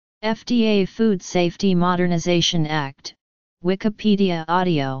FDA Food Safety Modernization Act, Wikipedia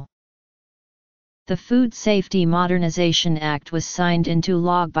audio. The Food Safety Modernization Act was signed into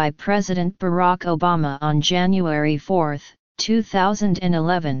law by President Barack Obama on January 4,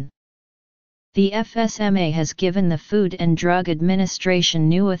 2011. The FSMA has given the Food and Drug Administration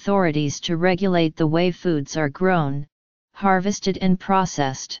new authorities to regulate the way foods are grown, harvested and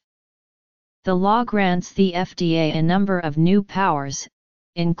processed. The law grants the FDA a number of new powers,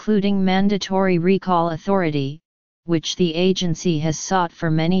 including mandatory recall authority, which the agency has sought for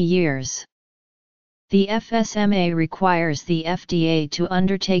many years. The FSMA requires the FDA to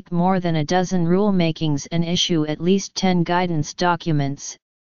undertake more than a dozen rulemakings and issue at least 10 guidance documents,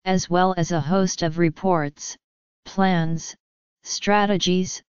 as well as a host of reports, plans,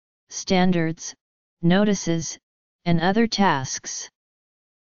 strategies, standards, notices, and other tasks.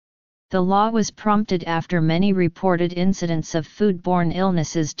 The law was prompted after many reported incidents of foodborne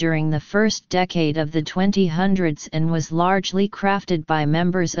illnesses during the first decade of the 2000s and was largely crafted by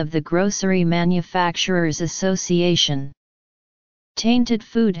members of the Grocery Manufacturers Association. Tainted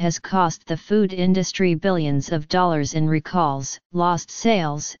food has cost the food industry billions of dollars in recalls, lost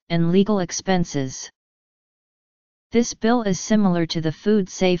sales, and legal expenses. This bill is similar to the Food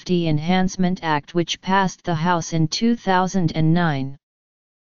Safety Enhancement Act, which passed the House in 2009.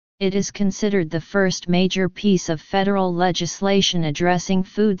 It is considered the first major piece of federal legislation addressing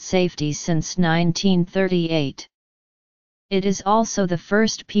food safety since 1938. It is also the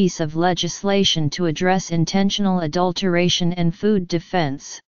first piece of legislation to address intentional adulteration and food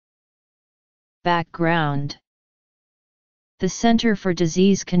defense. Background: the Center for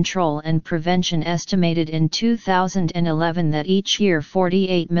Disease Control and Prevention estimated in 2011 that each year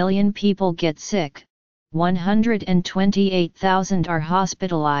 48 million people get sick, 128,000 are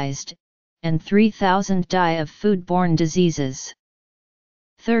hospitalized, and 3,000 die of foodborne diseases.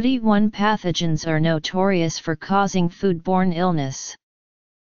 31 pathogens are notorious for causing foodborne illness.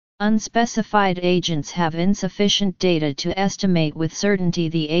 Unspecified agents have insufficient data to estimate with certainty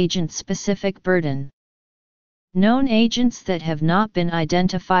the agent-specific burden. Known agents that have not been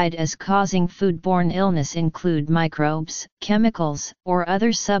identified as causing foodborne illness include microbes, chemicals, or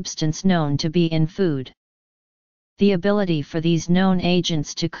other substance known to be in food. The ability for these known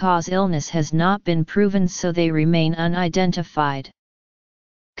agents to cause illness has not been proven, so they remain unidentified.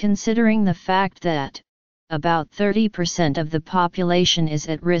 Considering the fact that about 30% of the population is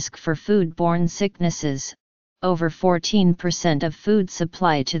at risk for foodborne sicknesses, over 14% of food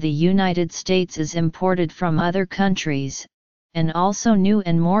supply to the United States is imported from other countries, and also new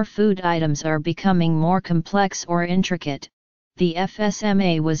and more food items are becoming more complex or intricate, the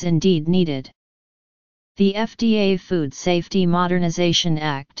FSMA was indeed needed. The FDA Food Safety Modernization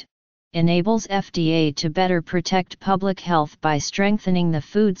Act enables FDA to better protect public health by strengthening the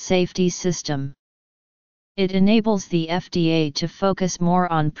food safety system. It enables the FDA to focus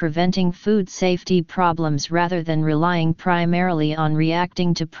more on preventing food safety problems rather than relying primarily on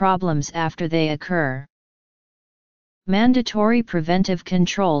reacting to problems after they occur. Mandatory preventive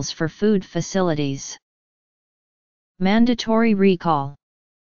controls for food facilities. Mandatory recall.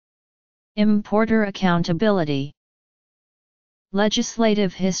 Importer accountability.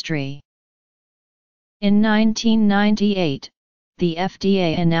 Legislative history. In 1998, the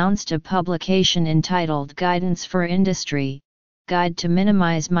FDA announced a publication entitled Guidance for Industry, Guide to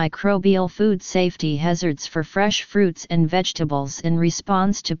Minimize Microbial Food Safety Hazards for Fresh Fruits and Vegetables in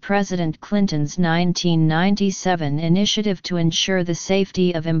response to President Clinton's 1997 initiative to ensure the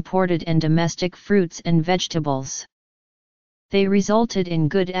safety of imported and domestic fruits and vegetables. They resulted in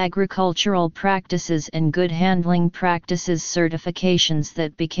good agricultural practices and good handling practices certifications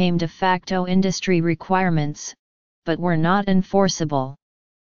that became de facto industry requirements, but were not enforceable.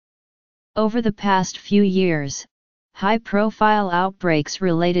 Over the past few years, high-profile outbreaks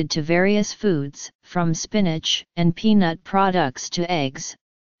related to various foods, from spinach and peanut products to eggs,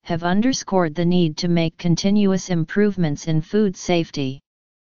 have underscored the need to make continuous improvements in food safety.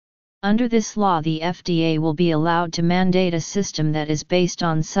 Under this law, the FDA will be allowed to mandate a system that is based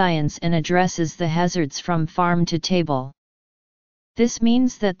on science and addresses the hazards from farm to table. This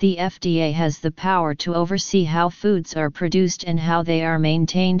means that the FDA has the power to oversee how foods are produced and how they are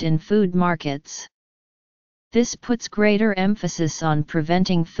maintained in food markets. This puts greater emphasis on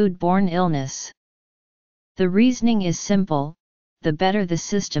preventing foodborne illness. The reasoning is simple: the better the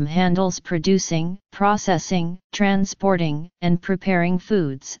system handles producing, processing, transporting, and preparing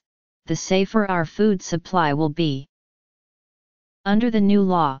foods, the safer our food supply will be. Under the new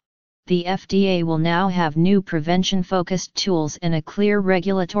law, the FDA will now have new prevention-focused tools and a clear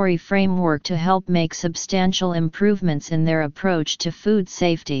regulatory framework to help make substantial improvements in their approach to food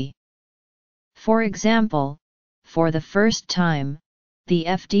safety. For example, for the first time, the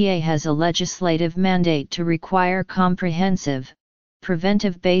FDA has a legislative mandate to require comprehensive,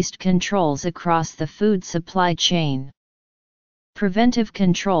 preventive-based controls across the food supply chain. Preventive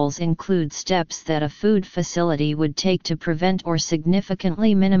controls include steps that a food facility would take to prevent or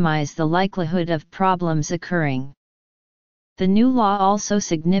significantly minimize the likelihood of problems occurring. The new law also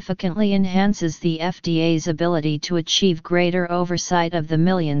significantly enhances the FDA's ability to achieve greater oversight of the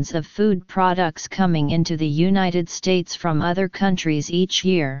millions of food products coming into the United States from other countries each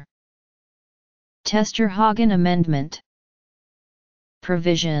year. Tester-Hagen Amendment.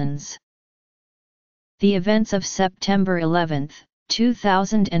 Provisions. The events of September 11,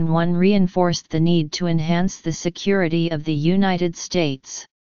 2001 reinforced the need to enhance the security of the United States.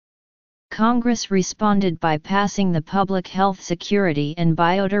 Congress responded by passing the Public Health Security and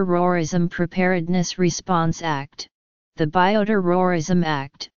Bioterrorism Preparedness Response Act, the Bioterrorism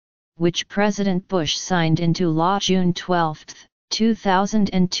Act, which President Bush signed into law June 12,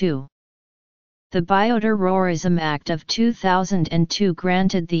 2002. The Bioterrorism Act of 2002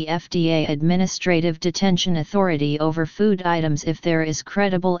 granted the FDA administrative detention authority over food items if there is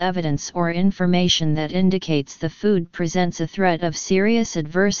credible evidence or information that indicates the food presents a threat of serious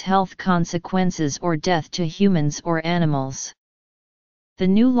adverse health consequences or death to humans or animals. The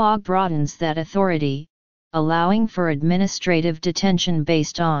new law broadens that authority, allowing for administrative detention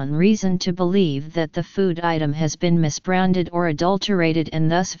based on reason to believe that the food item has been misbranded or adulterated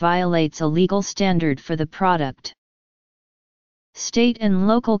and thus violates a legal standard for the product. State and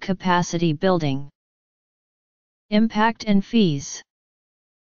local capacity building. Impact and fees.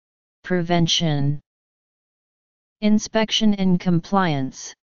 Prevention. Inspection and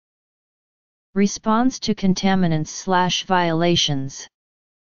compliance. Response to contaminants/violations.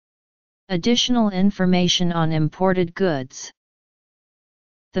 Additional information on imported goods.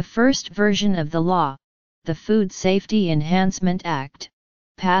 The first version of the law, the Food Safety Enhancement Act,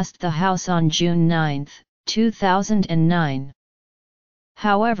 passed the House on June 9, 2009.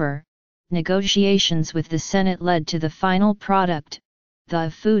 However, negotiations with the Senate led to the final product, the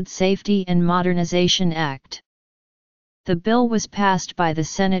Food Safety and Modernization Act. The bill was passed by the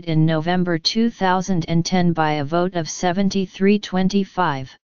Senate in November 2010 by a vote of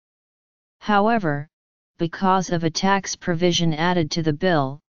 73-25. However, because of a tax provision added to the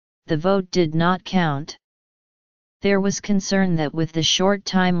bill, the vote did not count. There was concern that with the short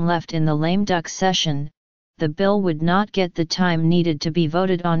time left in the lame duck session, the bill would not get the time needed to be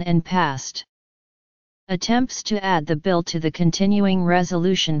voted on and passed. Attempts to add the bill to the continuing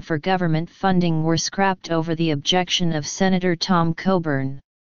resolution for government funding were scrapped over the objection of Senator Tom Coburn.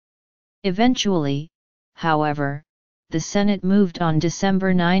 Eventually, however, the Senate moved on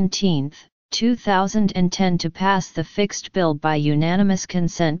December 19, 2010 to pass the fixed bill by unanimous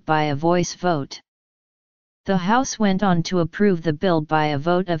consent by a voice vote. The House went on to approve the bill by a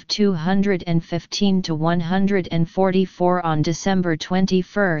vote of 215 to 144 on December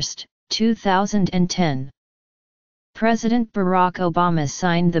 21, 2010. President Barack Obama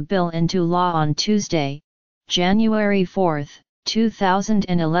signed the bill into law on Tuesday, January 4,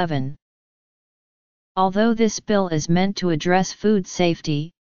 2011. Although this bill is meant to address food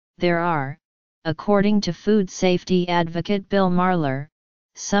safety, there are, according to food safety advocate Bill Marler,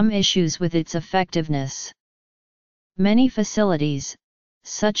 some issues with its effectiveness. Many facilities,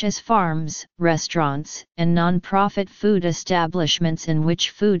 such as farms, restaurants, and non-profit food establishments in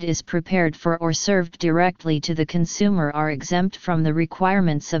which food is prepared for or served directly to the consumer, are exempt from the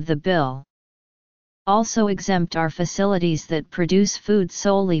requirements of the bill. Also exempt are facilities that produce food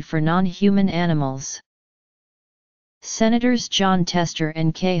solely for non-human animals. Senators John Tester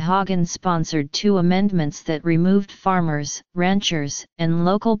and Kay Hagen sponsored two amendments that removed farmers, ranchers, and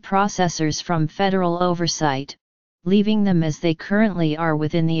local processors from federal oversight, leaving them as they currently are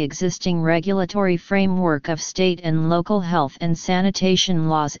within the existing regulatory framework of state and local health and sanitation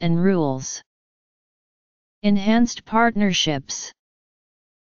laws and rules. Enhanced partnerships.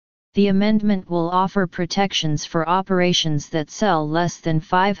 The amendment will offer protections for operations that sell less than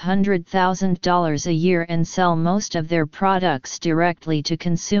 $500,000 a year and sell most of their products directly to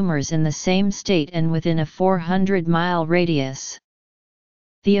consumers in the same state and within a 400-mile radius.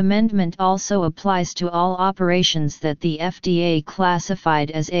 The amendment also applies to all operations that the FDA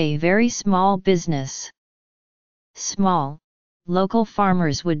classified as a very small business. Small, local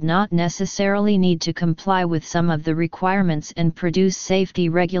farmers would not necessarily need to comply with some of the requirements and produce safety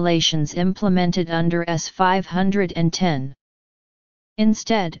regulations implemented under S. 510.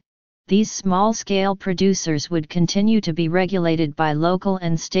 Instead, these small-scale producers would continue to be regulated by local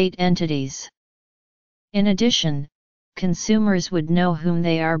and state entities. In addition, consumers would know whom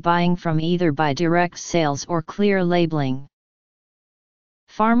they are buying from either by direct sales or clear labeling.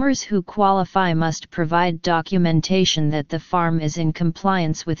 Farmers who qualify must provide documentation that the farm is in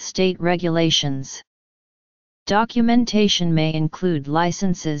compliance with state regulations. Documentation may include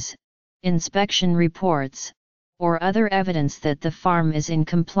licenses, inspection reports, or other evidence that the farm is in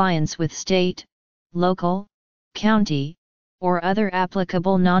compliance with state, local, county, or other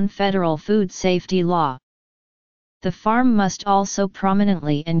applicable non-federal food safety law. The farm must also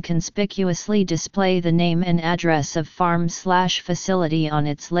prominently and conspicuously display the name and address of farm/facility on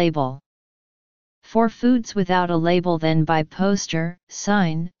its label. For foods without a label, then by poster,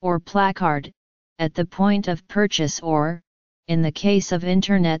 sign, or placard, at the point of purchase or, in the case of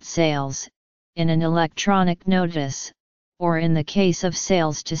internet sales, in an electronic notice, or in the case of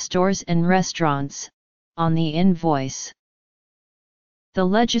sales to stores and restaurants, on the invoice. The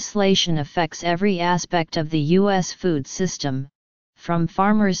legislation affects every aspect of the U.S. food system, from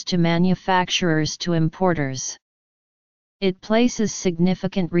farmers to manufacturers to importers. It places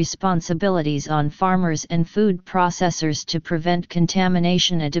significant responsibilities on farmers and food processors to prevent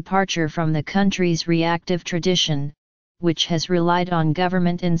contamination, a departure from the country's reactive tradition, which has relied on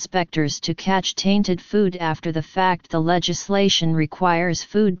government inspectors to catch tainted food after the fact. The legislation requires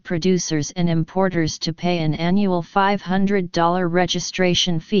food producers and importers to pay an annual $500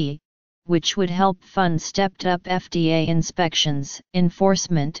 registration fee, which would help fund stepped-up FDA inspections,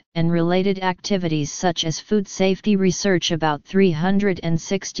 enforcement, and related activities such as food safety research. About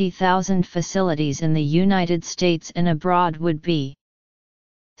 360,000 facilities in the United States and abroad would be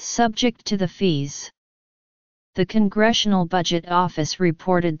subject to the fees. The Congressional Budget Office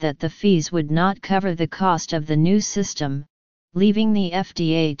reported that the fees would not cover the cost of the new system, leaving the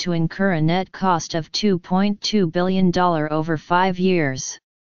FDA to incur a net cost of $2.2 billion over 5 years.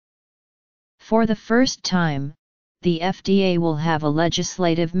 For the first time, the FDA will have a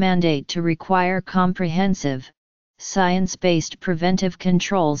legislative mandate to require comprehensive, science-based preventive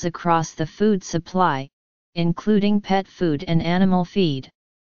controls across the food supply, including pet food and animal feed.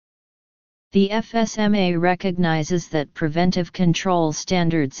 The FSMA recognizes that preventive control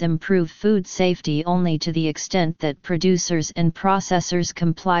standards improve food safety only to the extent that producers and processors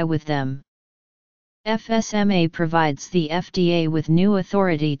comply with them. FSMA provides the FDA with new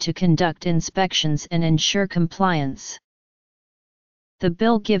authority to conduct inspections and ensure compliance. The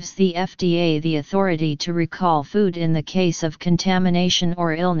bill gives the FDA the authority to recall food in the case of contamination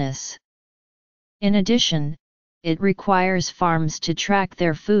or illness. In addition, it requires farms to track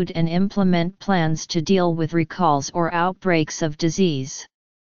their food and implement plans to deal with recalls or outbreaks of disease.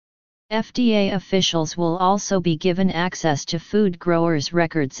 FDA officials will also be given access to food growers'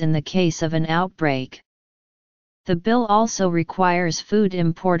 records in the case of an outbreak. The bill also requires food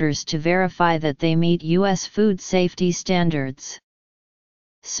importers to verify that they meet U.S. food safety standards.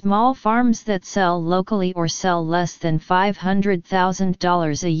 Small farms that sell locally or sell less than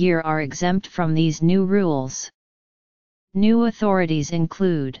 $500,000 a year are exempt from these new rules. New authorities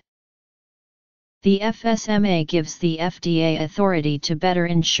include: the FSMA gives the FDA authority to better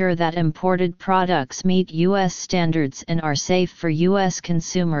ensure that imported products meet U.S. standards and are safe for U.S.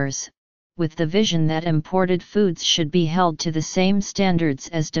 consumers, with the vision that imported foods should be held to the same standards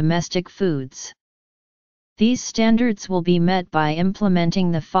as domestic foods. These standards will be met by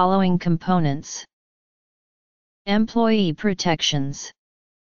implementing the following components. Employee protections.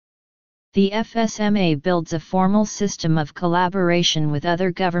 The FSMA builds a formal system of collaboration with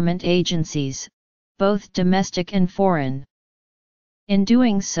other government agencies, both domestic and foreign. In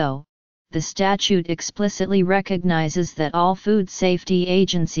doing so, the statute explicitly recognizes that all food safety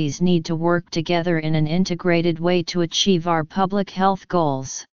agencies need to work together in an integrated way to achieve our public health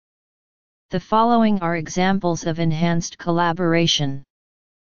goals. The following are examples of enhanced collaboration.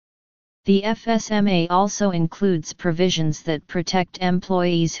 The FSMA also includes provisions that protect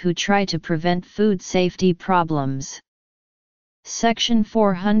employees who try to prevent food safety problems. Section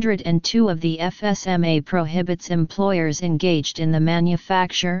 402 of the FSMA prohibits employers engaged in the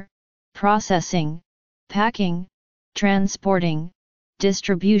manufacture, processing, packing, transporting,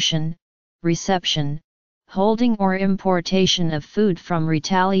 distribution, reception, holding or importation of food from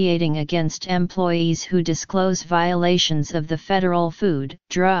retaliating against employees who disclose violations of the Federal Food,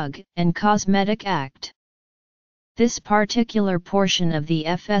 Drug, and Cosmetic Act. This particular portion of the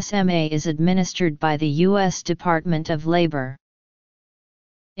FSMA is administered by the U.S. Department of Labor.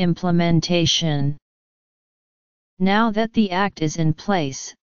 Implementation. Now that the Act is in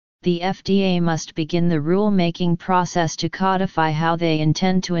place, the FDA must begin the rule-making process to codify how they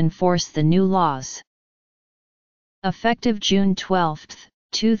intend to enforce the new laws. Effective June 12,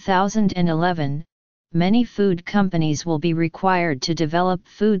 2011, many food companies will be required to develop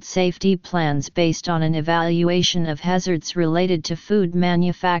food safety plans based on an evaluation of hazards related to food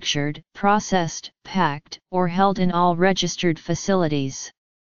manufactured, processed, packed, or held in all registered facilities.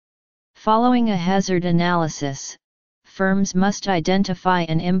 Following a hazard analysis, firms must identify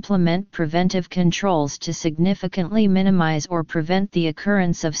and implement preventive controls to significantly minimize or prevent the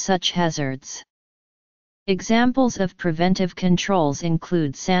occurrence of such hazards. Examples of preventive controls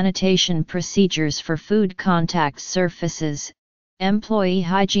include sanitation procedures for food contact surfaces, employee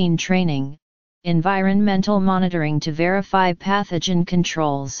hygiene training, environmental monitoring to verify pathogen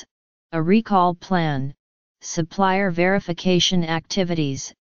controls, a recall plan, supplier verification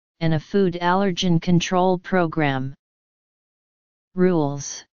activities, and a food allergen control program.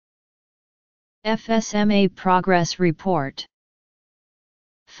 Rules. FSMA Progress Report.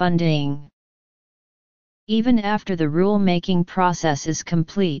 Funding. Even after the rule-making process is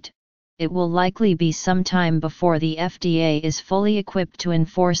complete, it will likely be some time before the FDA is fully equipped to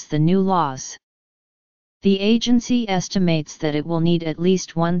enforce the new laws. The agency estimates that it will need at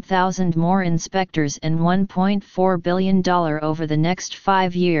least 1,000 more inspectors and $1.4 billion over the next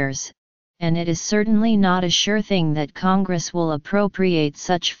 5 years, and it is certainly not a sure thing that Congress will appropriate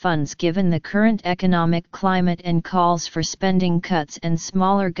such funds given the current economic climate and calls for spending cuts and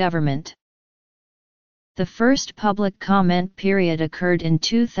smaller government. The first public comment period occurred in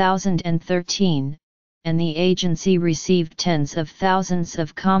 2013, and the agency received tens of thousands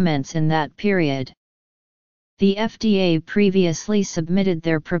of comments in that period. The FDA previously submitted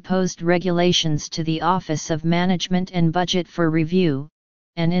their proposed regulations to the Office of Management and Budget for review,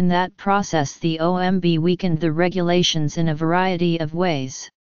 and in that process the OMB weakened the regulations in a variety of ways.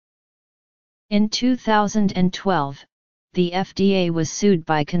 In 2012, the FDA was sued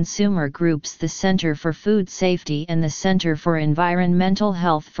by consumer groups the Center for Food Safety and the Center for Environmental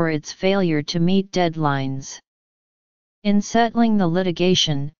Health for its failure to meet deadlines. In settling the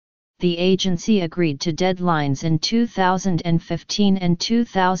litigation, the agency agreed to deadlines in 2015 and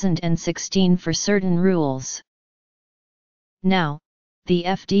 2016 for certain rules. Now, the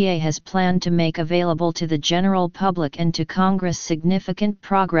FDA has planned to make available to the general public and to Congress significant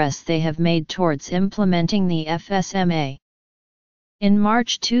progress they have made towards implementing the FSMA. In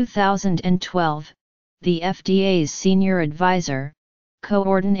March 2012, the FDA's senior advisor,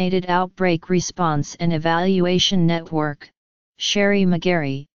 Coordinated Outbreak Response and Evaluation Network, Sherry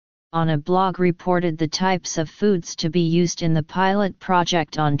McGarry, on a blog reported the types of foods to be used in the pilot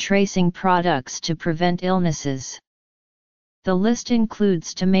project on tracing products to prevent illnesses. The list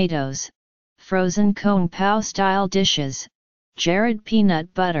includes tomatoes, frozen Kung Pao-style dishes, jarred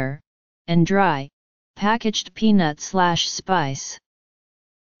peanut butter, and dry, packaged peanut/spice.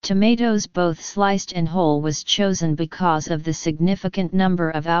 Tomatoes both sliced and whole was chosen because of the significant number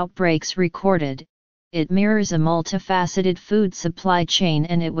of outbreaks recorded. It mirrors a multifaceted food supply chain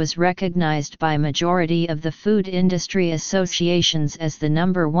and it was recognized by majority of the food industry associations as the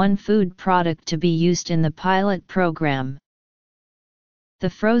 #1 food product to be used in the pilot program. The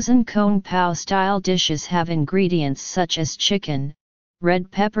frozen Kung Pao-style dishes have ingredients such as chicken,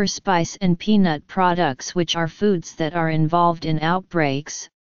 red pepper spice and peanut products which are foods that are involved in outbreaks.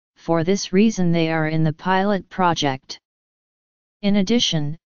 For this reason they are in the pilot project. In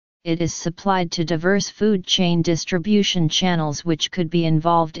addition, it is supplied to diverse food chain distribution channels which could be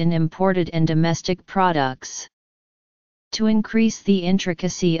involved in imported and domestic products. To increase the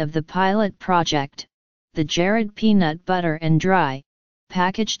intricacy of the pilot project, the jarred peanut butter and dry,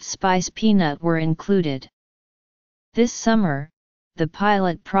 packaged spice peanut were included. This summer, the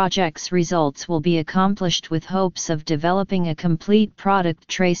pilot project's results will be accomplished with hopes of developing a complete product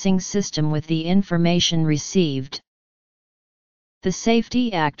tracing system with the information received. The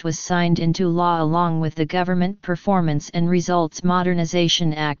Safety Act was signed into law along with the Government Performance and Results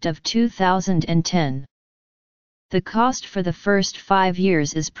Modernization Act of 2010. The cost for the first 5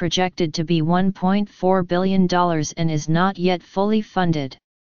 years is projected to be $1.4 billion and is not yet fully funded.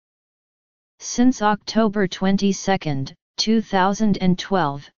 Since October 22,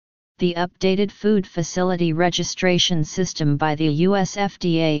 2012, the updated Food Facility Registration System by the US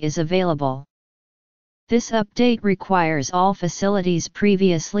FDA is available. This update requires all facilities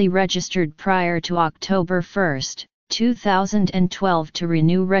previously registered prior to October 1, 2012 to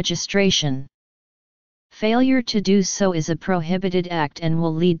renew registration. Failure to do so is a prohibited act and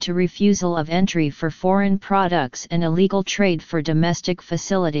will lead to refusal of entry for foreign products and illegal trade for domestic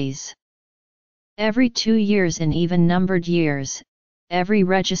facilities. Every 2 years in even-numbered years, every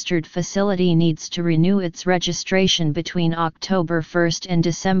registered facility needs to renew its registration between October 1 and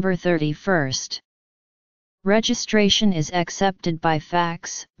December 31. Registration is accepted by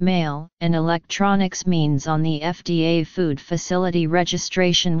fax, mail, and electronics means on the FDA Food Facility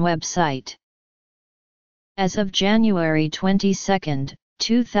Registration website. As of January 22,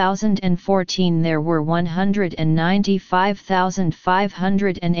 2014, there were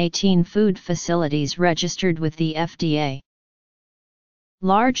 195,518 food facilities registered with the FDA.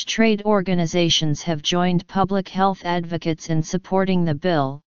 Large trade organizations have joined public health advocates in supporting the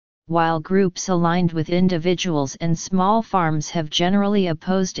bill, while groups aligned with individuals and small farms have generally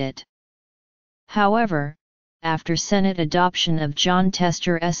opposed it. However, after Senate adoption of Jon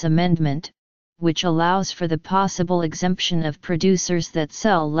Tester's amendment, which allows for the possible exemption of producers that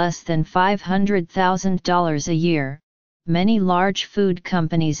sell less than $500,000 a year, many large food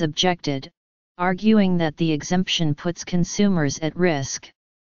companies objected, arguing that the exemption puts consumers at risk.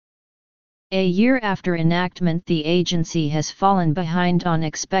 A year after enactment, the agency has fallen behind on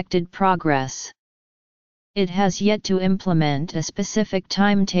expected progress. It has yet to implement a specific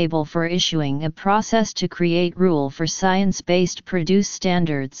timetable for issuing a process to create rule for science-based produce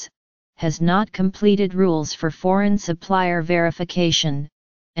standards, has not completed rules for foreign supplier verification,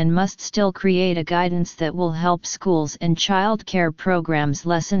 and must still create a guidance that will help schools and childcare programs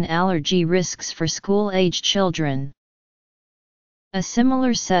lessen allergy risks for school-age children. A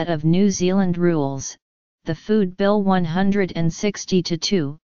similar set of New Zealand rules, the Food Bill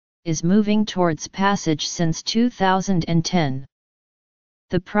 160-2, is moving towards passage since 2010.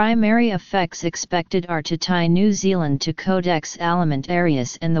 The primary effects expected are to tie New Zealand to Codex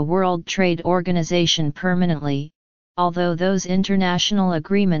Alimentarius and the World Trade Organization permanently, although those international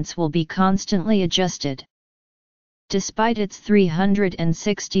agreements will be constantly adjusted. Despite its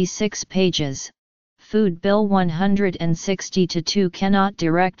 366 pages, Food Bill 160-2 cannot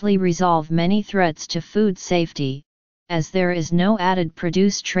directly resolve many threats to food safety, as there is no added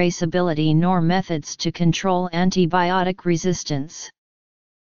produce traceability nor methods to control antibiotic resistance.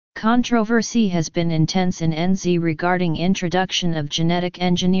 Controversy has been intense in NZ regarding introduction of genetic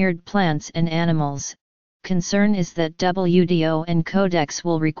engineered plants and animals. Concern is that WTO and Codex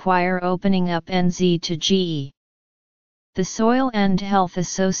will require opening up NZ to GE. The Soil and Health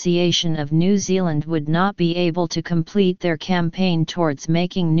Association of New Zealand would not be able to complete their campaign towards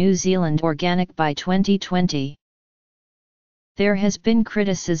making New Zealand organic by 2020. There has been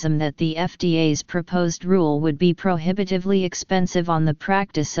criticism that the FDA's proposed rule would be prohibitively expensive on the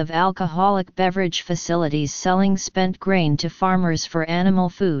practice of alcoholic beverage facilities selling spent grain to farmers for animal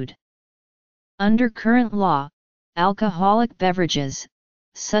food. Under current law, alcoholic beverages,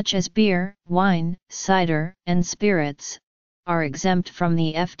 such as beer, wine, cider, and spirits, are exempt from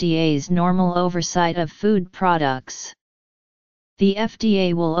the FDA's normal oversight of food products. The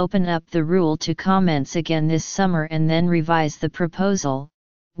FDA will open up the rule to comments again this summer and then revise the proposal,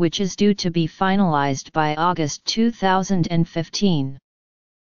 which is due to be finalized by August 2015.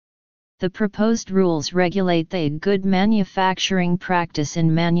 The proposed rules regulate the good manufacturing practice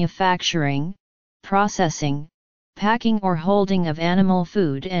in manufacturing, processing, packing or holding of animal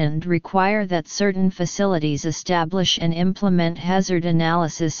food and require that certain facilities establish and implement hazard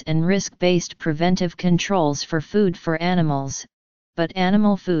analysis and risk-based preventive controls for food for animals, but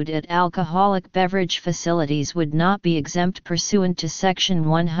animal food at alcoholic beverage facilities would not be exempt pursuant to Section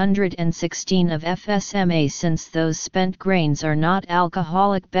 116 of FSMA since those spent grains are not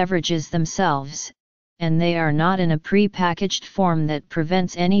alcoholic beverages themselves, and they are not in a pre-packaged form that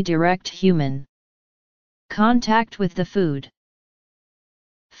prevents any direct human contact with the food.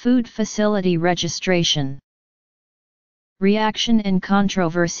 Food facility registration. Reaction and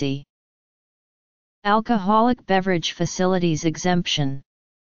controversy. Alcoholic beverage facilities exemption.